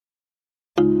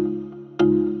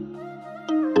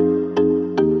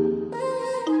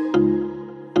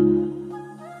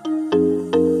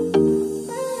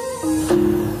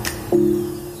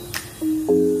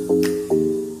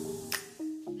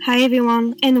Hi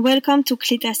everyone, and welcome to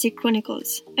Clitastic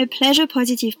Chronicles, a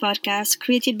pleasure-positive podcast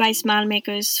created by smile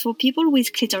makers for people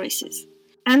with clitorises.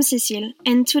 I'm Cecile,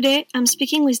 and today I'm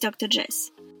speaking with Dr. Jess.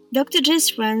 Dr.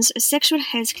 Jess runs a sexual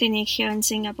health clinic here in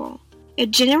Singapore. A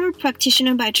general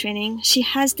practitioner by training, she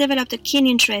has developed a keen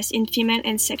interest in female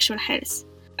and sexual health.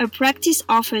 Her practice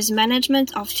offers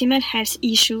management of female health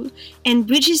issues and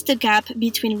bridges the gap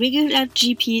between regular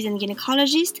GPs and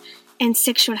gynecologists and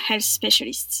sexual health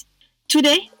specialists.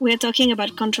 Today, we are talking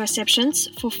about contraceptions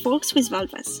for folks with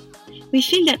vulvas. We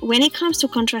feel that when it comes to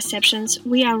contraceptions,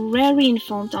 we are rarely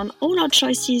informed on all our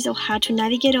choices or how to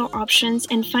navigate our options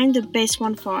and find the best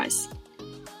one for us.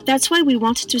 That's why we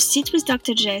wanted to sit with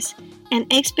Dr. Jess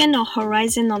and expand our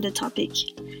horizon on the topic.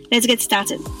 Let's get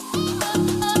started.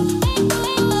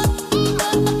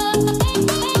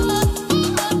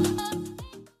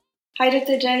 Hi,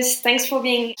 Dr. Jess. Thanks for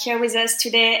being here with us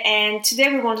today. And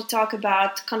today we want to talk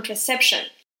about contraception.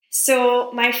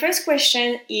 So my first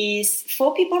question is,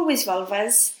 for people with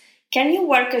vulvas, can you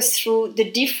walk us through the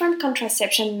different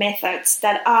contraception methods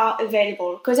that are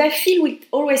available? Because I feel we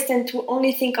always tend to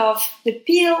only think of the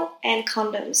pill and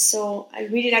condoms. So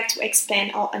I'd really like to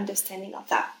expand our understanding of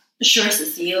that. Sure,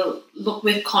 Cecile. Look,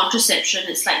 with contraception,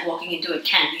 it's like walking into a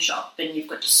candy shop and you've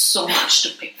got so much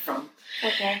to pick from.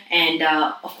 Okay. And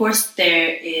of course, there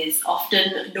is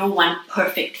often no one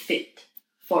perfect fit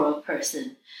for a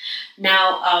person.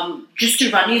 Now, just to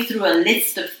run you through a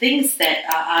list of things that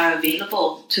are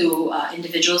available to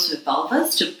individuals with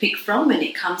vulvas to pick from when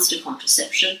it comes to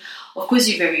contraception, of course,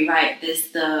 you're very right. There's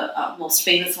the most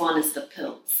famous one is the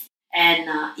pills. And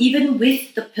even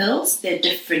with the pills, there are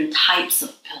different types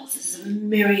of pills. There's a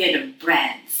myriad of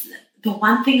brands. The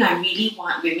one thing I really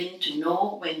want women to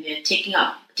know when they're taking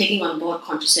on board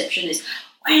contraception is,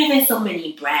 why are there so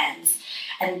many brands?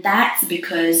 And that's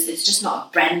because it's just not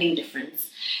a branding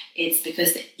difference. It's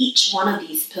because each one of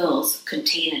these pills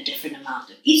contain a different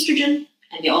amount of estrogen,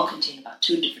 and they all contain about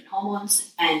 2 different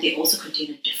hormones, and they also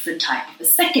contain a different type of a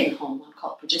second hormone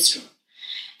called progesterone.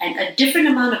 And a different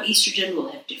amount of estrogen will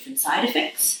have different side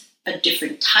effects. A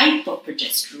different type of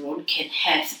progesterone can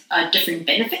have different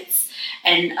benefits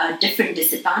and different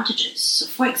disadvantages. So,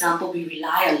 for example, we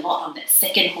rely a lot on that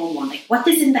second hormone. Like, what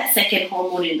is in that second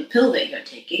hormone in the pill that you're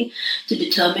taking to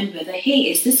determine whether,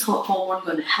 hey, is this hormone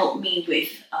going to help me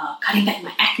with cutting back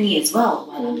my acne as well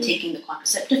while I'm taking the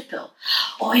contraceptive pill?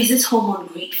 Or is this hormone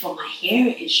great for my hair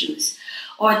issues?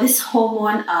 Or this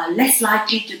hormone less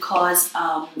likely to cause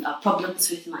problems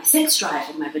with my sex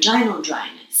drive or my vaginal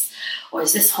dryness? Or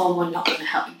is this hormone not going to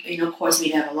help, cause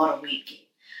me to have a lot of weight gain?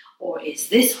 Or is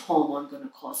this hormone going to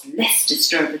cause less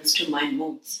disturbance to my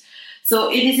moods? So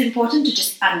it is important to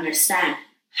just understand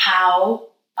how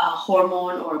a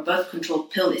hormone or a birth control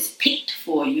pill is picked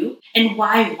for you and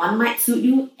why one might suit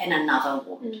you and another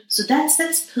won't. So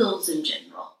that's pills in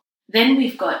general. Then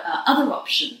we've got other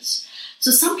options. So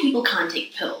some people can't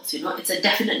take pills, it's a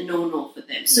definite no-no for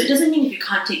them. So it doesn't mean if you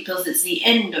can't take pills, it's the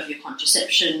end of your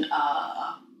contraception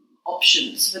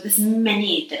options, but there's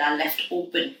many that are left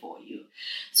open for you.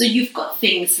 So you've got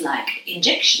things like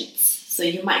injections. So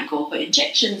you might go for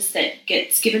injections that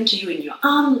gets given to you in your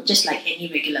arm, just like any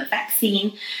regular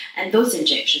vaccine. And those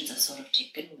injections are sort of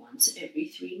taken once every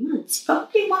 3 months.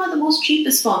 Probably one of the most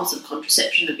cheapest forms of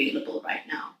contraception available right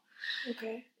now.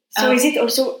 Okay. So is it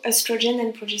also estrogen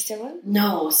and progesterone?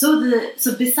 No. So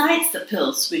besides the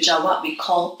pills, which are what we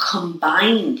call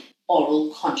combined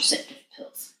oral contraceptive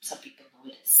pills, some people know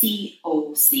it as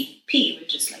COCP,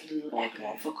 which is like a little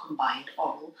acronym for combined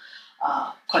oral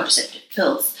contraceptive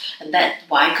pills. And that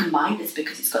why combined is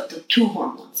because it's got the 2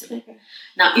 hormones in it. Okay.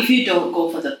 Now, if you don't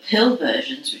go for the pill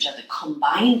versions, which are the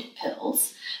combined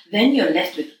pills, then you're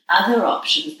left with other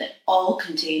options that all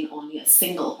contain only a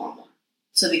single hormone.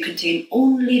 So they contain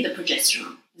only the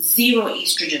progesterone, 0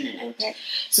 estrogen in it. Okay.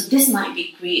 So this might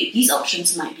be great. These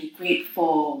options might be great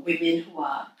for women who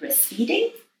are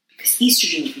breastfeeding, because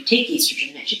estrogen, if you take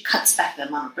estrogen, it actually cuts back the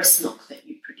amount of breast milk that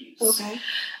you produce. Okay.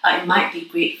 It might be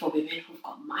great for women who've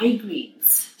got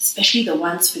migraines, especially the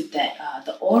ones with that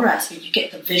the auras, where you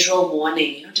get the visual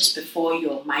warning, just before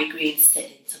your migraines set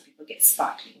in. Some people get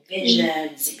sparkling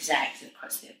vision, zigzags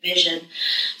across their vision.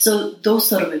 So those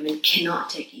sort of women cannot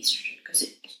take estrogen because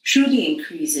it truly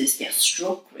increases their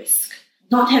stroke risk.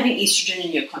 Not having estrogen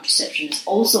in your contraception is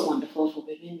also wonderful for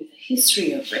women with a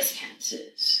history of breast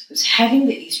cancers, because having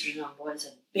the estrogen on board is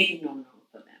a big no-no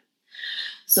for them.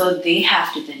 So they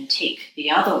have to then take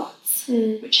the other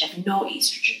ones, which have no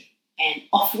estrogen, and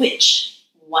of which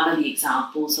one of the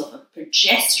examples of a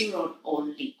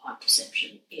progesterone-only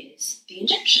contraception is the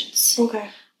injections,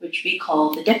 which we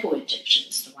call the depot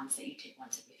injections, the ones that you take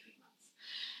once every 3 months.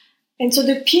 And so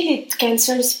the pill, it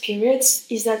cancels periods.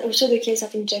 Is that also the case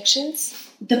of injections?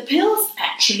 The pills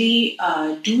actually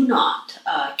do not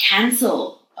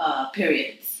cancel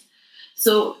periods.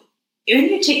 So when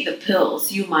you take the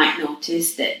pills, you might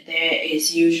notice that there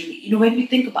is usually, when we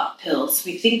think about pills,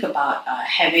 we think about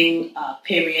having a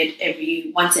period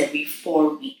once every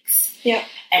 4 weeks. Yeah.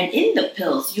 And in the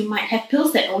pills, you might have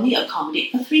pills that only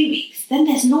accommodate for 3 weeks. Then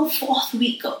there's no 4th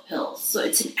week of pills. So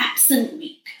it's an absent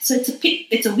week. So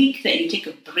it's a week that you take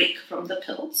a break from the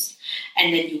pills,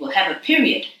 and then you will have a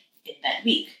period in that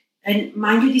week. And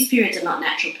mind you, these periods are not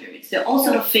natural periods. They're all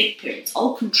sort of fake periods,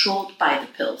 all controlled by the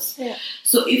pills. Yeah.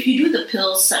 So if you do the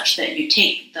pills such that you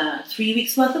take the 3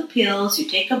 weeks worth of pills, you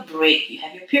take a break, you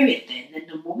have your period then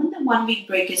the moment the 1 week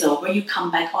break is over, you come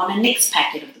back on a next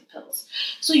packet of the pills.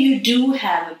 So you do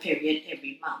have a period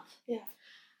every month. Yeah.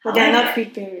 But they're not free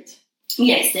periods.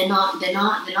 Yes, they're not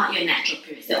your natural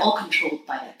periods. They're all controlled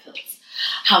by the pills.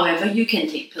 However, you can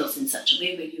take pills in such a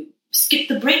way where you skip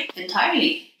the break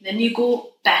entirely. Then you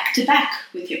go back to back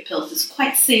with your pills. It's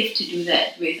quite safe to do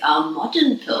that with our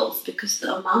modern pills because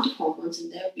the amount of hormones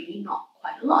in there are really not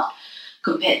quite a lot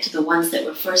compared to the ones that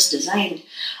were first designed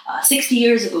 60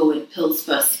 years ago when pills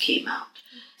first came out.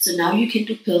 So now you can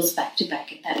do pills back to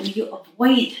back, and that way you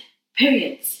avoid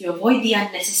periods. You avoid the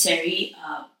unnecessary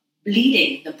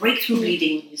bleeding, the breakthrough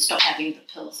bleeding when you stop having the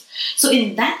pills. So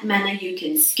in that manner, you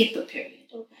can skip a period.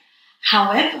 Okay.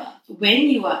 However, when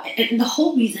you are, and the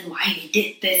whole reason why we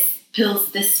did this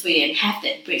pills this way and have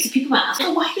that break, so people might ask,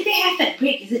 why do they have that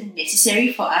break? Is it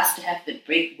necessary for us to have the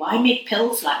break? Why make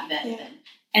pills like that then?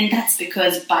 And that's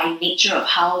because by nature of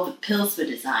how the pills were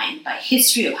designed, by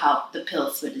history of how the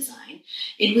pills were designed,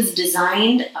 it was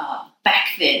designed back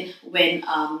then when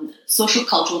social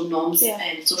cultural norms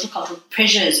and social cultural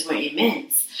pressures were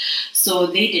immense. So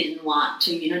they didn't want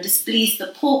to, displease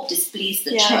the Pope, displease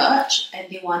the church, and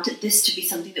they wanted this to be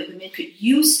something that women could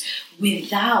use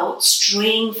without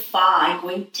straying far and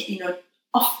going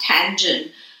off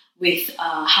tangent with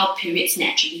how periods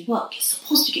naturally work. You're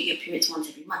supposed to get your periods once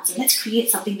every month, so let's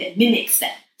create something that mimics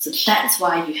that. So that's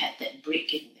why you had that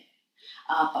break in there.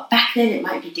 But back then, it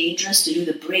might be dangerous to do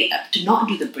the break, to not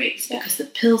do the breaks, because the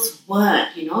pills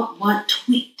weren't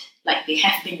tweaked like they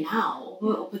have been now.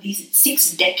 Over these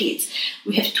 6 decades,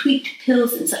 we have tweaked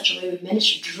pills in such a way we've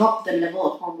managed to drop the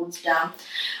level of hormones down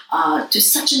to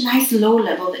such a nice low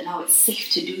level that now it's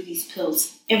safe to do these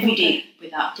pills every day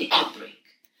without taking a break.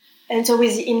 And so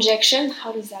with the injection,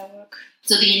 how does that work?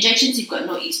 So the injections, you've got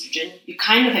no estrogen. You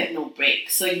kind of have no break.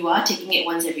 So you are taking it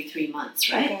once every 3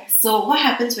 months, right? Okay. So what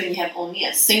happens when you have only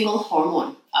a single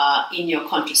hormone in your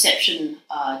contraception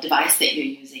device that you're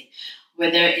using,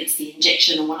 whether it's the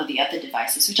injection or one of the other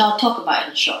devices, which I'll talk about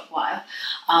in a short while,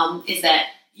 is that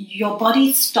your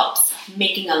body stops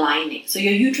making a lining. So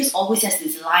your uterus always has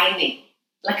this lining,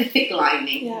 like a thick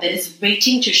lining, that is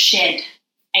waiting to shed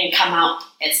and come out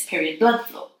as period blood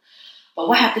flow. But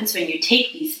what happens when you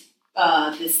take these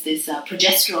this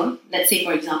progesterone, let's say,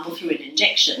 for example, through an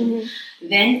injection,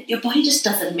 then your body just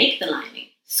doesn't make the lining.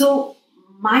 So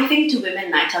my thing to women,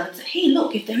 and I tell them, hey,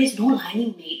 look, if there is no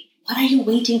lining made, what are you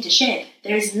waiting to shed?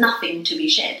 There is nothing to be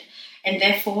shed. And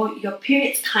therefore, your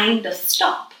periods kind of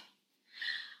stop.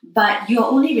 But you're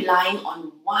only relying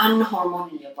on one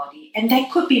hormone in your body. And there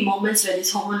could be moments where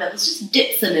this hormone level just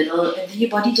dips a little, and then your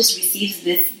body just receives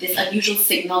this unusual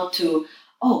signal to,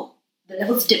 the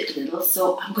levels dipped a little,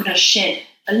 so I'm going to shed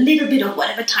a little bit of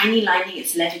whatever tiny lining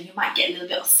is left, and you might get a little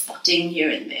bit of spotting here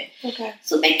and there. Okay.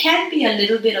 So there can be a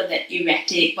little bit of that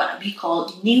erratic, what we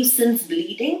call nuisance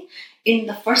bleeding in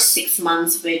the first 6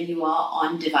 months when you are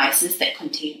on devices that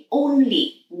contain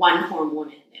only one hormone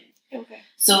in them. Okay.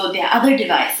 So there are other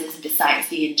devices besides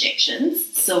the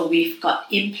injections. So we've got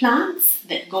implants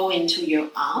that go into your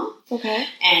arm. Okay.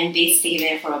 And they stay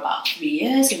there for about 3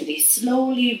 years, and they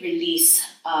slowly release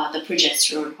the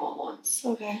progesterone hormones.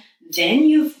 Okay. Then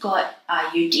you've got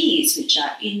IUDs, which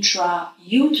are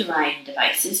intrauterine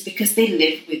devices because they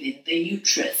live within the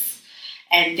uterus.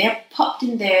 And they're popped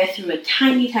in there through a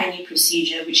tiny, tiny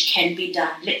procedure which can be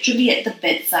done literally at the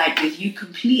bedside with you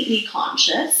completely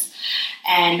conscious.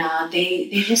 And they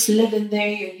just live in there,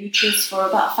 your uterus, for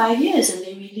about 5 years, and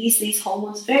they release these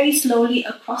hormones very slowly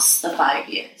across the 5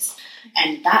 years.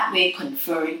 And that way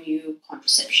conferring you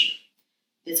contraception.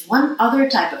 There's one other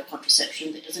type of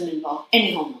contraception that doesn't involve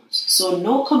any hormones. So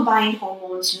no combined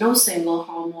hormones, no single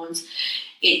hormones.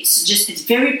 It's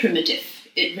very primitive.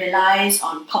 It relies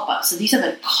on copper. So these are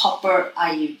the copper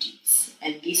IUDs.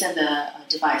 And these are the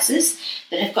devices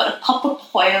that have got a copper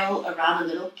coil around a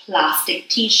little plastic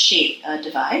T-shaped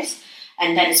device.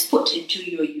 And that is put into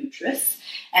your uterus.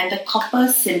 And the copper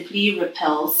simply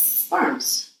repels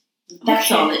sperms.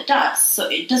 That's all it does. So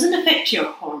it doesn't affect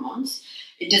your hormones.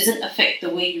 It doesn't affect the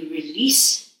way you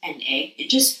release an egg. It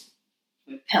just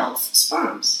repels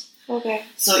sperms. Okay.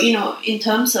 So, in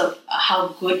terms of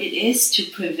how good it is to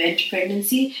prevent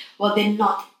pregnancy, well, they're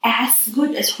not as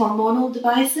good as hormonal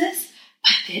devices,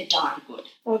 but they're darn good.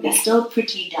 Okay. They're still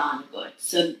pretty darn good.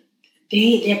 So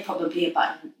they're probably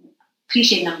about,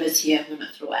 cliche numbers here I'm going to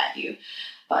throw at you,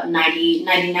 about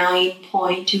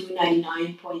 99.2,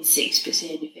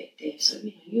 99.6% effective. So,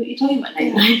 you're talking about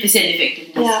 99%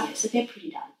 effectiveness here. So they're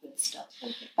pretty darn good stuff.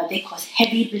 Okay. But they cause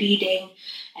heavy bleeding,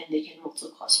 and they can also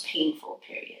cause painful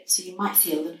periods. So you might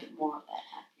see a little bit more of that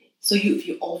happening. So if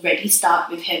you already start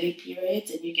with heavy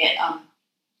periods and you get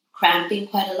cramping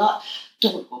quite a lot,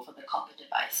 don't go for the copper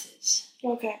devices.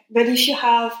 Okay. But if you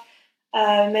have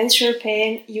menstrual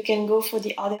pain, you can go for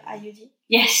the other IUD?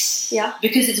 Yes. Yeah.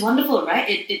 Because it's wonderful, right?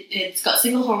 It's got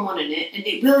single hormone in it, and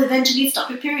it will eventually stop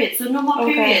your periods. So no more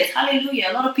periods.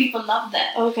 Hallelujah. A lot of people love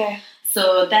that. Okay.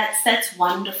 So that's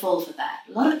wonderful for that.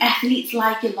 A lot of athletes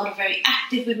like it. A lot of very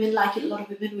active women like it. A lot of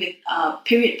women with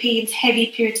period pains, heavy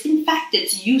periods. In fact,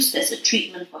 it's used as a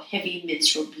treatment for heavy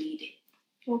menstrual bleeding.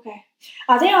 Okay.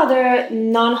 Are there other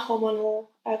non-hormonal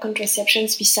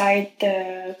contraceptions beside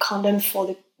the condom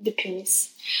for the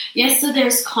penis? Yes, so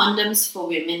there's condoms for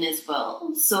women as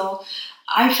well. So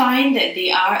I find that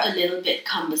they are a little bit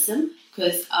cumbersome,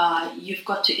 because you've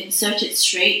got to insert it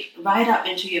straight right up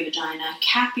into your vagina,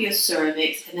 cap your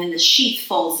cervix, and then the sheath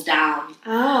falls down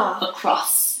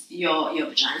across your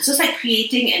vagina. So it's like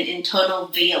creating an internal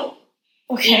veil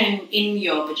in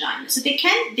your vagina. So they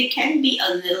can be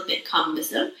a little bit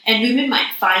cumbersome, and women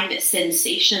might find that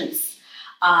sensations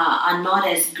are not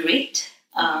as great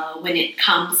when it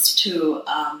comes to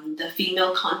the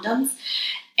female condoms.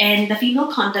 And the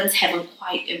female condoms haven't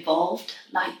quite evolved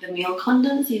like the male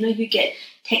condoms. You get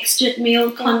textured male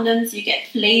condoms, you get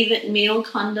flavored male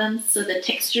condoms. So the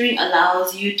texturing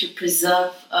allows you to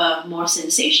preserve more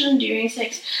sensation during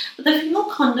sex. But the female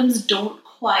condoms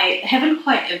haven't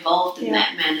quite evolved in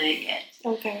that manner yet.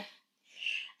 Okay.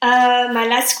 My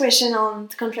last question on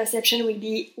contraception will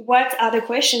be, what are the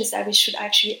questions that we should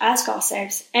actually ask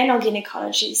ourselves and our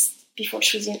gynecologist before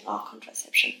choosing our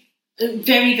contraception?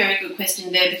 Very, very good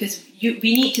question there, because we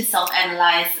need to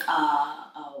self-analyze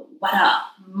what are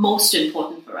most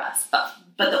important for us. But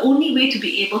the only way to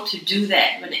be able to do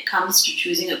that when it comes to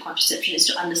choosing a contraception is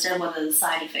to understand what are the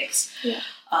side effects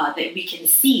that we can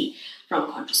see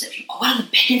from contraception, or what are the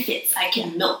benefits I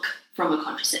can milk from a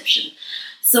contraception.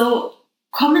 So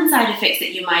common side effects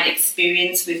that you might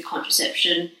experience with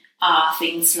contraception are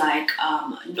things like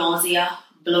nausea,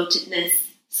 bloatedness,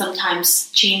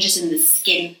 sometimes changes in the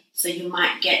skin. So you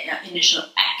might get initial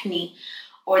acne,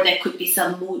 or there could be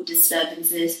some mood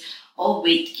disturbances or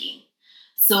weight gain.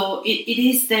 So it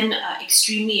is then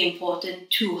extremely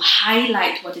important to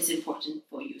highlight what is important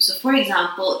for you. So for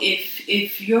example,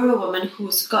 if you're a woman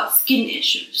who's got skin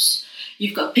issues,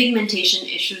 you've got pigmentation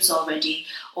issues already,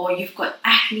 or you've got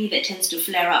acne that tends to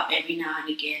flare up every now and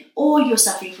again, or you're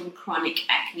suffering from chronic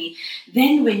acne,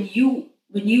 then when you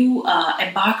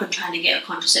embark on trying to get a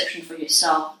contraception for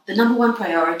yourself, the number one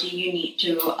priority you need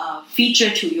to feature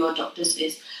to your doctors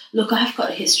is, look, I've got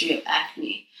a history of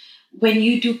acne. When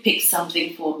you do pick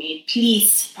something for me,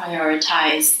 please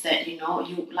prioritize that, you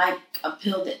like a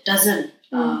pill that doesn't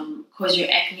cause your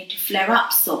acne to flare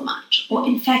up so much. Or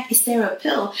in fact, is there a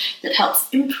pill that helps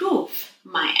improve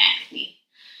my acne?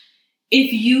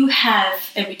 If you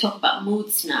have, and we talk about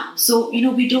moods now, so,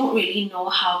 we don't really know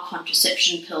how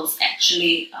contraception pills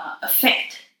actually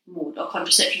affect mood, or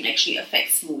contraception actually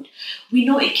affects mood. We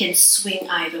know it can swing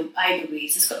either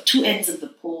ways. It's got two ends of the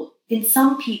pole. In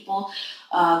some people,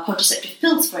 contraceptive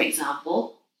pills, for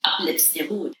example, uplifts their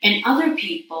mood. And other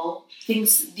people think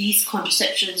these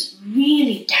contraceptions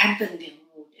really dampen their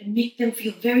mood and make them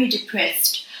feel very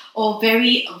depressed or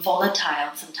very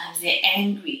volatile. Sometimes they're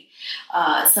angry.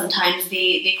 Sometimes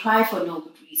they cry for no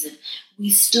good reason. We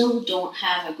still don't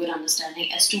have a good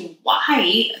understanding as to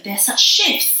why there's such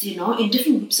shifts, in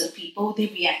different groups of people. They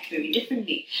react very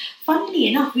differently. Funnily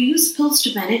enough, we use pills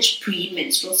to manage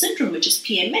premenstrual syndrome, which is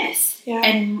PMS. Yeah.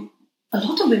 And a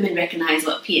lot of women recognize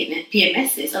what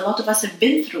PMS is. A lot of us have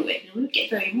been through it. We get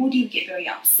very moody, we get very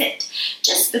upset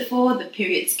just before the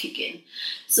periods kick in.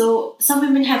 So some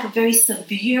women have a very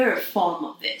severe form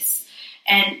of this.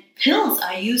 And pills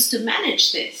are used to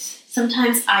manage this.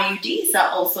 Sometimes IUDs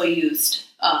are also used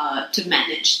to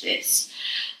manage this.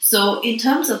 So in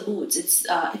terms of moods, it's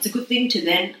a good thing to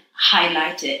then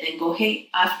highlight it and go, hey,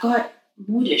 I've got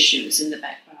mood issues in the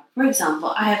background. For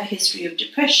example, I have a history of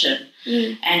depression.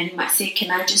 And you might say,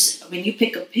 can I just, when you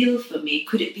pick a pill for me,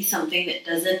 could it be something that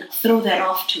doesn't throw that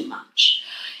off too much?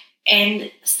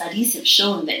 And studies have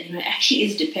shown that, it actually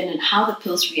is dependent, how the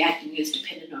pills react in you is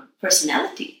dependent on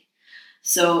personality.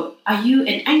 So are you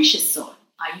an anxious sort?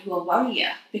 Are you a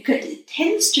worrier? Because it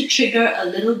tends to trigger a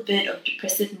little bit of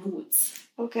depressive moods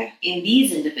in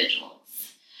these individuals.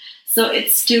 So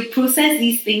it's to process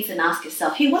these things and ask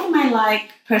yourself, hey, what am I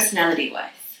like personality-wise?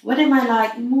 What am I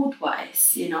like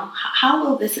mood-wise? How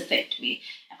will this affect me?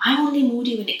 Am I only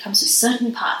moody when it comes to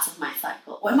certain parts of my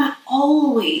cycle? Or am I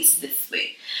always this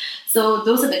way? So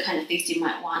those are the kind of things you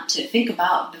might want to think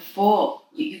about before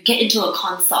you get into a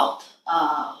consult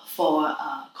for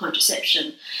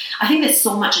contraception. I think there's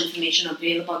so much information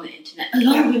available on the internet. A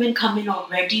lot of women come in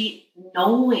already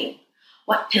knowing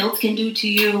what pills can do to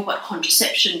you, what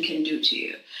contraception can do to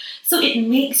you. So it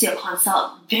makes your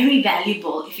consult very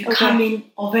valuable if you come in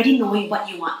already knowing what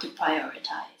you want to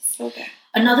prioritize.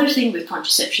 Another thing with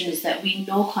contraception is that we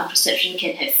know contraception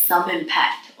can have some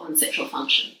impact on sexual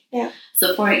function.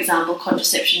 So for example,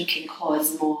 contraception can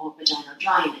cause more vaginal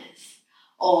dryness,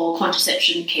 or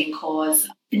contraception can cause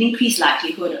an increased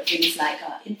likelihood of things like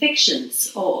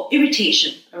infections or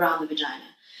irritation around the vagina.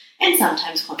 And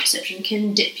sometimes contraception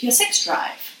can dip your sex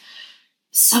drive.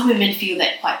 Some women feel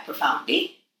that quite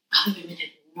profoundly. Other women have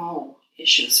no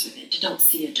issues with it. They don't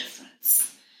see a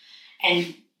difference.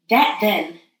 And that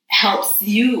then helps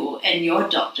you and your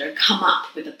doctor come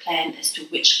up with a plan as to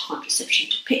which contraception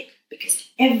to pick, because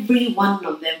every one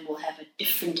of them will have a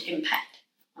different impact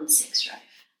on sex drive.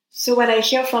 So what I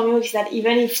hear from you is that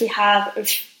even if we have,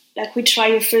 we try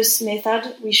a first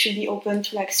method, we should be open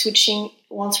to switching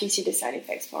once we see the side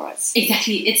effects for us.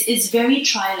 Exactly. It's very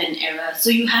trial and error. So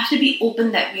you have to be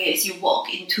open that way as you walk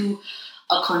into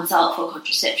a consult for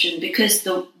contraception, because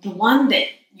the one that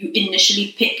you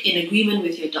initially pick in agreement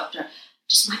with your doctor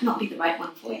just might not be the right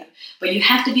one for you. But you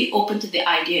have to be open to the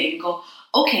idea and go,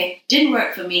 okay, didn't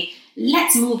work for me,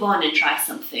 let's move on and try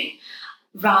something.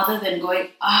 Rather than going,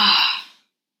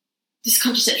 this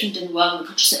contraception didn't work, and the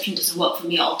contraception doesn't work for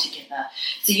me altogether.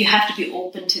 So you have to be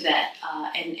open to that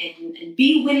and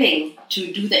be willing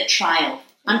to do that trial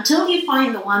until you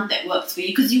find the one that works for you,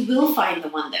 because you will find the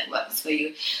one that works for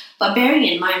you. But bearing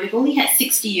in mind, we've only had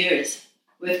 60 years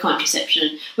with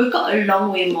contraception. We've got a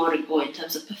long way more to go in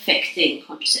terms of perfecting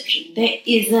contraception. There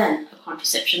isn't a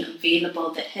contraception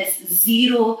available that has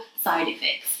zero side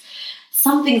effects.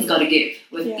 Something's got to give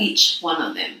with each one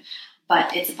of them.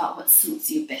 But it's about what suits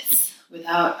you best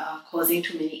without causing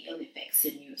too many ill effects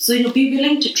in you. So, be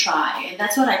willing to try. And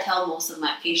that's what I tell most of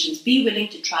my patients. Be willing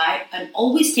to try and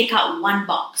always take out one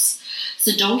box.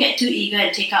 So don't get too eager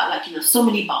and take out so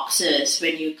many boxes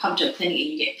when you come to a clinic and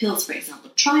you get pills, for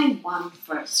example. Try one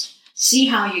first. See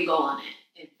how you go on it.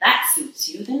 If that suits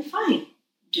you, then fine.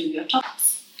 Do your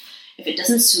tops. If it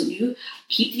doesn't suit you,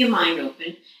 keep your mind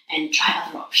open and try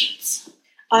other options.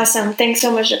 Awesome. Thanks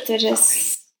so much, Dr.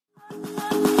 Jess.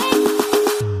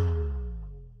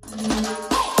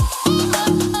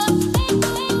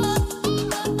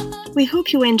 We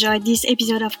hope you enjoyed this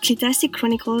episode of Clitastic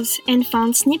Chronicles and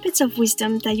found snippets of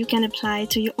wisdom that you can apply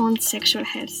to your own sexual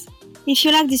health. If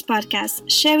you like this podcast,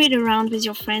 share it around with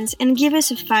your friends and give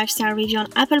us a 5-star review on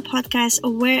Apple Podcasts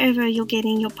or wherever you're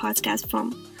getting your podcast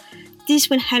from. This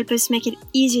will help us make it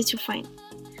easier to find.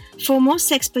 For more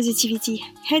sex positivity,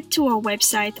 head to our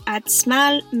website at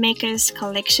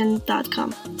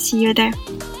smilemakerscollection.com. See you there.